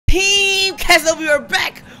Team Casanova, we are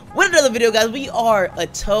back with another video, guys. We are a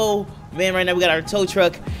tow man right now. We got our tow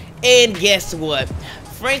truck, and guess what?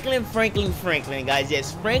 Franklin, guys.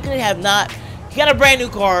 Yes, Franklin he got a brand new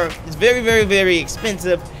car. It's very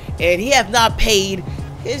expensive, and he have not paid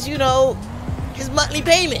his, his monthly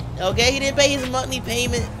payment. Okay, he didn't pay his monthly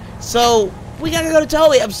payment, so we gotta go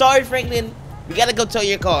tow it. I'm sorry, Franklin. We gotta go tow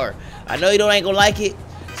your car. I know you ain't gonna like it,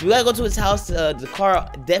 so we gotta go to his house. The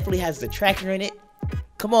car definitely has the tracker in it.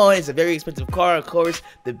 Come on, it's a very expensive car. Of course,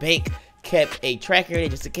 the bank kept a tracker in it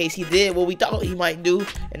just in case he did what we thought he might do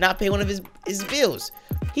and not pay one of his bills.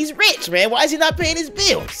 He's rich, man. Why is he not paying his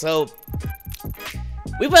bills? So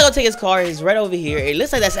we better go take his car. He's right over here. It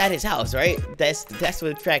looks like that's at his house, right? That's what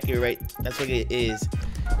the tracker, right? That's what it is.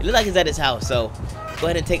 It looks like it's at his house. So let's go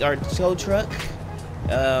ahead and take our tow truck.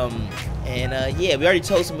 Yeah, we already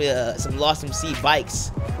towed some Lost MC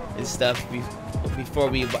bikes and stuff before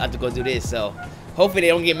we have to go do this. So hopefully they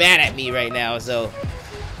don't get mad at me right now. So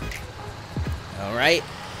all right,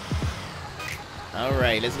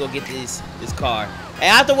 let's go get this car. Hey,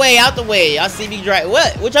 out the way. Y'all see me drive.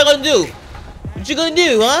 What y'all gonna do? What you gonna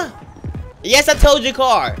do, huh? Yes, I told your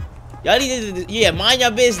car. Y'all need to, mind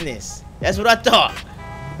your business. That's what I thought.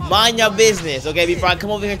 Mind your business, okay? Before I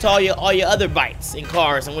come over here to all your other bikes and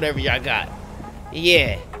cars and whatever y'all got.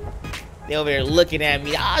 Yeah, they over there looking at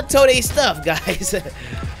me. I'll tow they stuff, guys.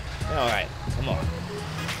 All right, come on.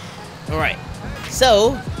 All right,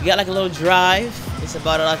 so we got like a little drive. It's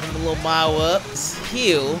about like a little mile up this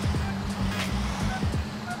hill.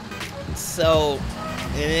 So,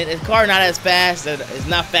 and the car not as fast. It's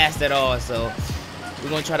not fast at all. So we're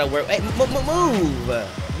gonna try to work. Hey,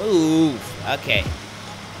 move. Okay.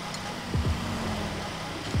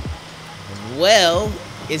 Well,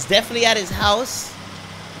 it's definitely at his house.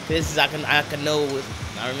 This is I can know.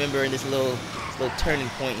 I remember in this little turning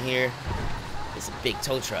point here. It's a big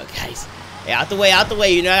tow truck, guys. Hey, out the way.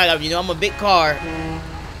 You know I'm a big car.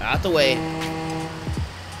 Out the way.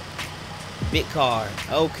 Big car.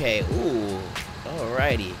 Okay. Ooh.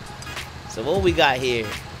 Alrighty. So what we got here?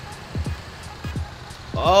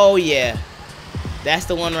 Oh yeah. That's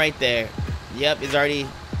the one right there. Yep. It's already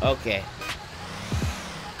okay.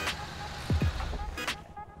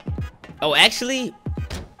 Oh, actually,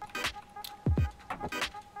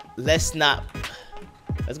 let's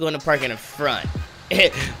go in the park in the front.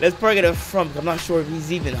 Let's park in the front. I'm not sure if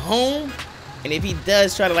he's even home, and if he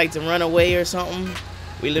does try to run away or something,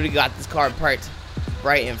 we literally got this car parked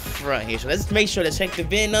right in front here. So let's make sure to check the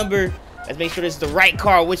VIN number. Let's make sure it's the right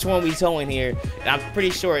car. Which one we towing here? And I'm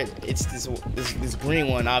pretty sure it's this green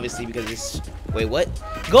one, obviously, because it's. Wait, what?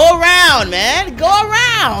 Go around, man. Go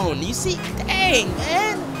around. You see? Dang,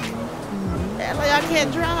 man. Like I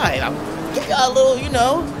can't drive. I'll give y'all a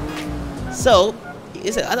little, So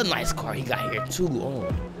it's another nice car he got here too. Oh,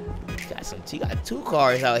 he got two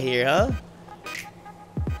cars out here, huh?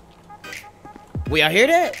 Wait, I hear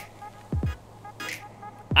that?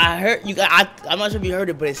 I heard you got. I'm not sure if you heard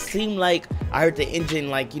it, but it seemed like I heard the engine,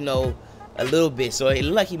 a little bit. So it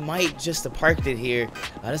looked like he might just have parked it here.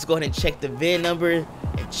 Let's go ahead and check the VIN number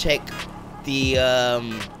and check the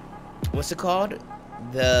what's it called?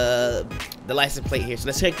 The license plate here. So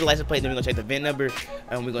let's check the license plate, then we're gonna check the VIN number,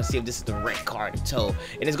 and we're gonna see if this is the right car to tow.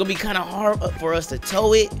 And it's gonna be kind of hard for us to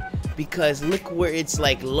tow it because look where it's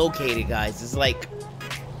located, guys. It's I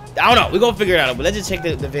don't know. We're gonna figure it out, but let's just check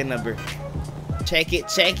the VIN number. Check it.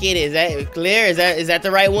 Is that clear? Is that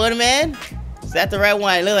the right one, man? Is that the right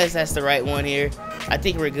one? It looks like that's the right one here. I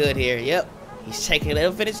think we're good here. Yep. He's checking it. Let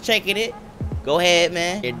him finish checking it. Go ahead,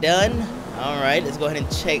 man. You're done. All right. Let's go ahead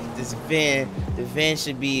and check this VIN. The VIN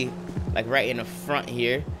should be right in the front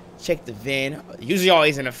here. Check the VIN. Usually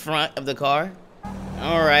always in the front of the car.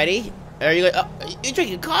 Alrighty. Are you you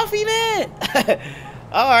drinking coffee, man?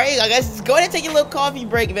 Alright, I guess go ahead and take your little coffee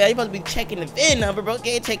break, man. You're supposed to be checking the VIN number, bro.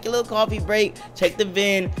 Okay, take your little coffee break. Check the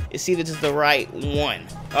VIN and see if this is the right one.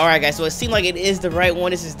 Alright, guys, so it seemed like it is the right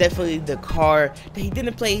one. This is definitely the car that he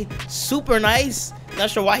didn't play super nice. Not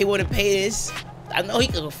sure why he wouldn't pay this. I know he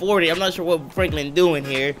can afford it. I'm not sure what Franklin doing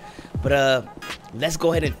here. But let's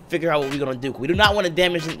go ahead and figure out what we're gonna do. We do not want to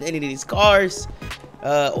damage any of these cars.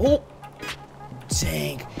 Oh,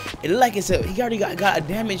 dang! It looked like he already got a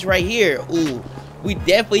damage right here. Ooh, we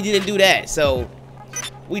definitely didn't do that. So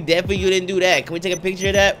we definitely didn't do that. Can we take a picture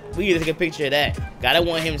of that? We need to take a picture of that. Gotta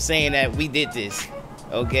want him saying that we did this.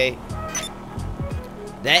 Okay,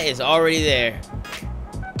 that is already there.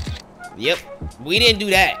 Yep, we didn't do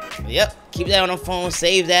that. Yep, keep that on the phone.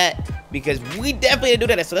 Save that. Because we definitely didn't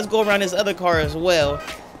do that. So let's go around this other car as well.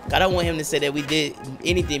 I don't want him to say that we did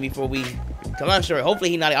anything before we I'm not sure.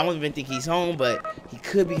 Hopefully he not. I don't even think he's home, but he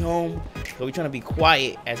could be home. So we're trying to be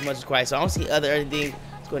quiet as much as quiet. So I don't see other anything.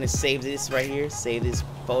 Let's go ahead and save this right here. Save this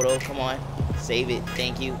photo. Come on. Save it.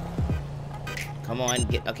 Thank you. Come on.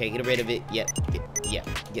 Get rid of it. Yep.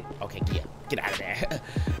 Get out of there. Alright,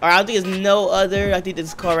 I don't think there's no other. I think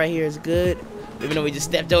this car right here is good. Even though we just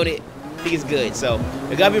stepped on it. I think it's good. So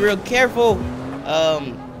we gotta be real careful. Well,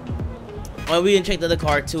 we didn't check the other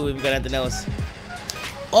car too if we got nothing else.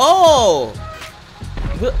 Oh!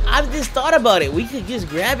 I just thought about it. We could just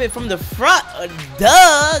grab it from the front.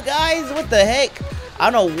 Duh, guys. What the heck?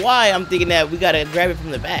 I don't know why I'm thinking that we gotta grab it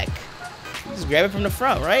from the back. Just grab it from the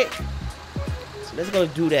front, right? So let's go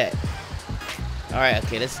do that. All right.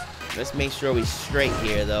 Okay. Let's make sure we straight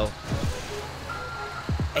here, though.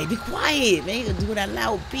 Hey, be quiet, man. You're doing that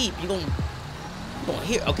loud beep. You gonna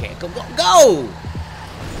hear? Okay. Go.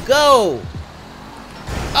 Go.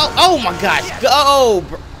 Oh my gosh. Go.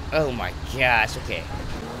 Bro. Oh my gosh. Okay.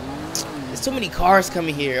 There's too many cars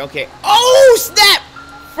coming here. Okay. Oh, snap!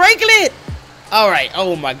 Franklin! Alright.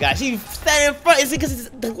 Oh my gosh. He's standing in front. Is it because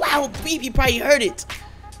it's the loud beep? You probably heard it.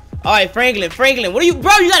 Alright, Franklin. What are you,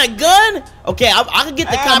 bro? You got a gun? Okay, I can get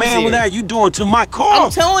the cops man, here. what are you doing to my car?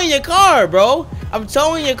 I'm towing your car, bro. I'm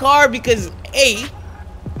towing your car because, A,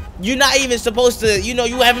 you're not even supposed to, you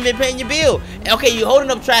haven't been paying your bill. Okay, you're holding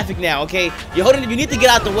up traffic now, okay? You need to get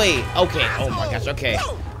out the way. Okay. Oh my gosh, okay.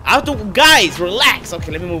 Guys, relax.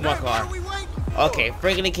 Okay, let me move my car. Okay,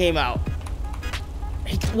 Franklin came out.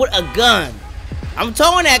 What a gun. I'm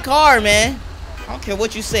towing that car, man. I don't care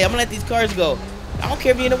what you say. I'm gonna let these cars go. I don't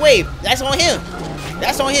care if you're in the way. That's on him.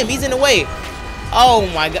 He's in the way. Oh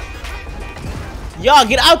my god. Y'all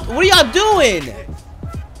get out. What are y'all doing?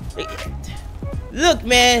 Look,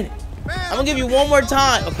 man. I'm gonna give you one more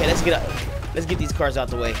time. Okay, let's get these cars out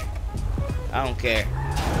the way. I don't care.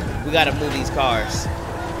 We gotta move these cars.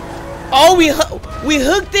 Oh, we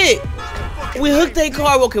hooked it. We hooked their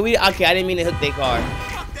car. Okay, I didn't mean to hook their car.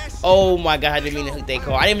 Oh my god, I didn't mean to hook their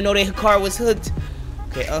car. I didn't even know their car was hooked.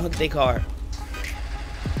 Okay, unhook their car.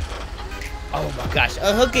 Oh my gosh,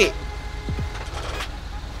 unhook it.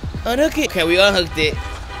 Unhook it. Okay, we unhooked it.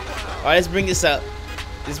 All right, let's bring this up.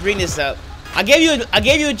 I gave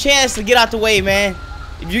you a chance to get out the way, man.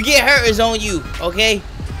 If you get hurt, it's on you. Okay.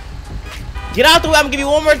 Get out the way. I'm gonna give you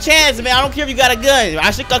one more chance, man. I don't care if you got a gun.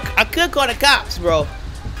 I could call the cops, bro.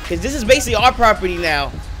 Cause this is basically our property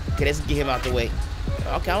now. Okay, let's get him out the way.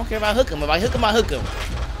 Okay, I don't care if I hook him. If I hook him, I hook him.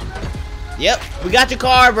 Yep, we got your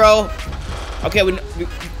car, bro. Okay, we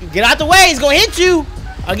get out the way. He's gonna hit you.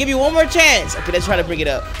 I'll give you one more chance. Okay, let's try to bring it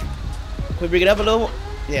up. Can we bring it up a little?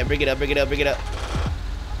 Yeah, bring it up.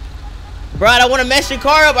 Bro, I don't want to mess your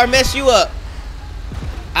car up or mess you up.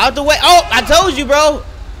 Out the way. Oh, I told you, bro.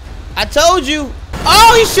 I told you.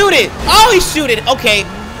 Oh, he's shooting. Okay.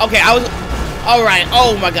 I was. All right.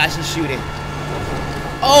 Oh my gosh, he's shooting.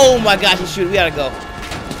 We gotta go.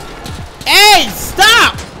 Hey,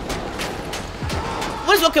 stop.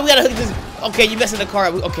 What is okay? We gotta hook this. Okay, you messing the car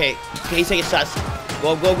up. Okay, he's taking shots.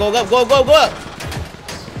 Go up.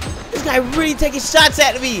 This guy really taking shots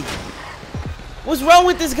at me. What's wrong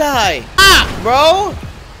with this guy? Bro.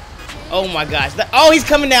 Oh my gosh. Oh, he's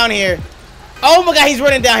coming down here. Oh my god, he's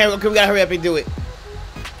running down here. Okay, we gotta hurry up and do it.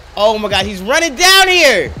 Oh my god, he's running down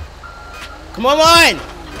here. Come on.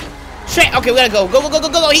 Shit. Okay, we gotta go.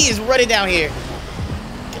 Go. He is running down here.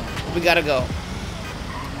 We gotta go.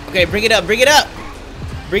 Okay, bring it up.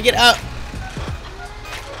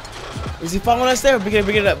 Is he following us there? Bring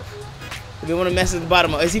it up. We want to mess at the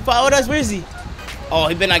bottom. Is he following us? Where is he? Oh,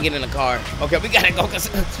 he better not get in the car. Okay, we gotta go. Cause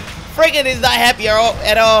Franklin is not happy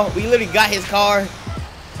at all. We literally got his car.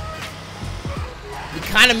 We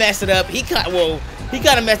kind of messed it up. He kind of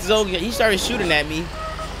messed his own. He started shooting at me.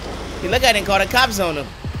 He look, I didn't call the cops on him.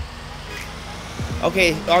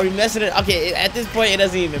 Okay, are we messing it? Okay, at this point, it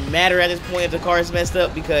doesn't even matter at this point if the car is messed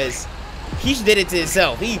up because he did it to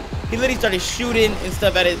himself. He literally started shooting and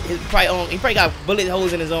stuff at his probably own. He probably got bullet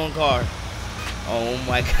holes in his own car. Oh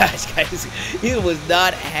my gosh, guys. He was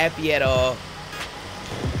not happy at all.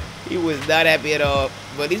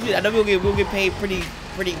 But these people, I know we'll get paid pretty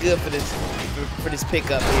good for this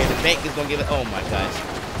pickup here. The bank is gonna give it. Oh my gosh.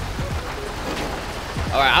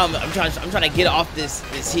 All right, I'm trying to get off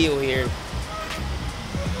this hill here.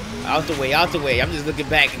 Out the way. I'm just looking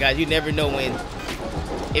back, guys. You never know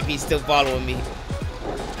if he's still following me.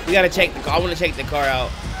 We gotta check the car. I want to check the car out,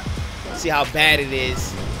 see how bad it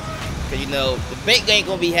is. Cause the bank ain't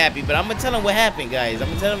gonna be happy. But I'm gonna tell him what happened, guys. I'm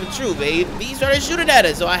gonna tell him the truth. He started shooting at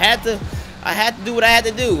us, so I had to do what I had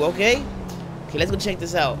to do. Okay, let's go check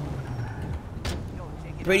this out.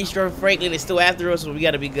 Pretty sure Franklin is still after us, so we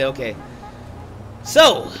gotta be good. Okay,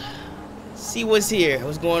 so see what's here.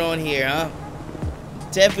 What's going on here, huh?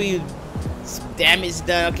 Definitely Some damage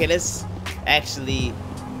done. Okay, let's actually,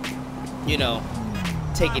 you know,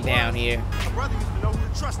 take it down here.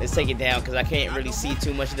 Let's take it down because I can't really see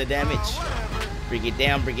too much of the damage. Bring it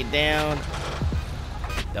down, bring it down.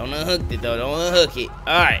 Don't unhook it though, don't unhook it.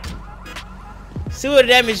 Alright. See what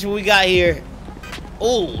damage we got here.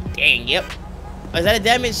 Oh, dang, yep. Is that a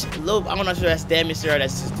damage? I'm not sure that's damage there or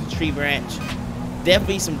that's just the tree branch.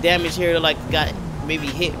 Definitely some damage here, like got maybe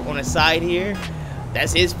hit on the side here.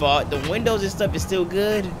 That's his fault. The windows and stuff is still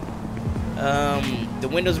good. The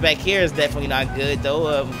windows back here is definitely not good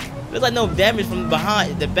though. Looks like no damage from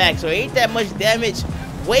behind the back, so it ain't that much damage.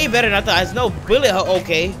 Way better than I thought. There's no bullet hole.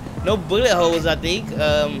 Okay, no bullet holes, I think.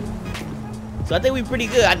 So I think we pretty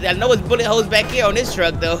good. I know it's bullet holes back here on this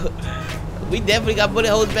truck though. We definitely got bullet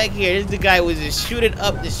holes back here. This the guy was just shooting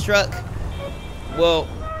up this truck. Well,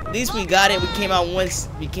 at least we got it. We came out once.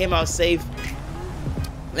 We came out safe.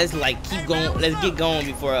 Let's like keep going. Let's get going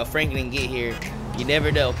before Franklin get here. You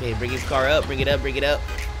never know. Okay, bring his car up. Bring it up. Bring it up.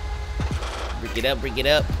 Bring it up. Bring it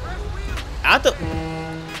up. Out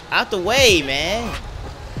the way, man.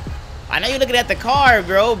 I know you're looking at the car,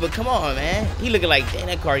 bro, but come on, man. He looking like, dang,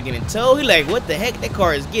 that car is getting towed. He like, what the heck? That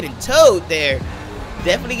car is getting towed there.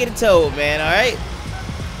 Definitely getting towed, man. All right.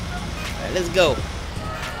 All right, let's go.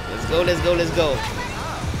 Let's go. Let's go. Let's go.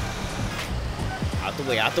 Out the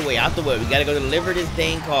way. Out the way. Out the way. We gotta go deliver this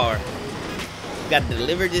dang car. We gotta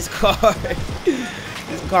deliver this car.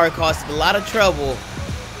 This car cost a lot of trouble.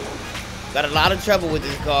 Got a lot of trouble with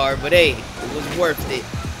this car, but hey, it was worth it.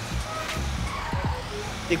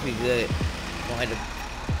 I think we good. Go ahead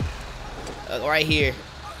and, right here.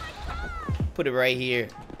 Put it right here.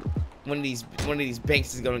 One of these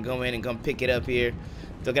banks is gonna go in and come pick it up here.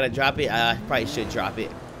 Still gotta drop it. I probably should drop it.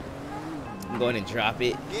 I'm going and drop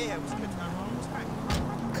it.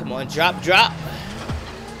 Come on, drop.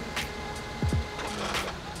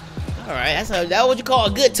 All right, that's what you call a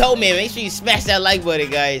good tow, man. Make sure you smash that like button,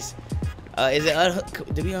 guys. Is it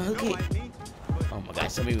unhooked? Did we unhook it? Oh my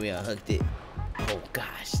gosh, somebody we unhooked it. Oh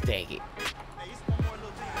gosh, dang it.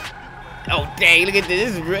 Oh dang, look at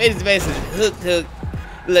this. This mess is hooked.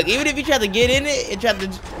 Look, even if you try to get in it and try to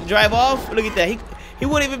drive off, look at that. He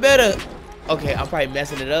wouldn't even better. Okay, I'm probably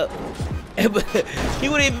messing it up. But he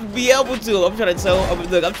wouldn't even be able to. I'm trying to tow.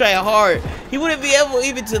 Look, I'm trying hard. He wouldn't be able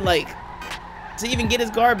even to even get his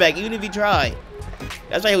car back, even if he tried.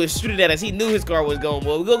 That's why he was shooting at us. He knew his car was going.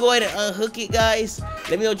 Well, we're gonna go ahead and unhook it, guys.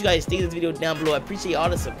 Let me know what you guys think of this video down below. I appreciate all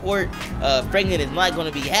the support. Franklin is not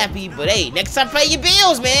gonna be happy, but hey, next time pay your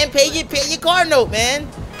bills, man. Pay your car note, man.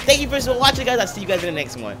 Thank you for watching, guys. I'll see you guys in the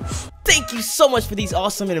next one. Thank you so much for these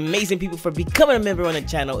awesome and amazing people for becoming a member on the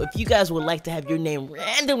channel. If you guys would like to have your name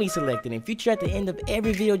randomly selected and featured at the end of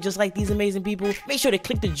every video just like these amazing people, make sure to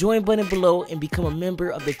click the join button below and become a member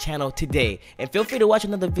of the channel today. And feel free to watch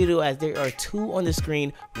another video as there are 2 on the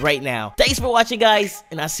screen right now. Thanks for watching, guys,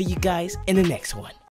 and I'll see you guys in the next one.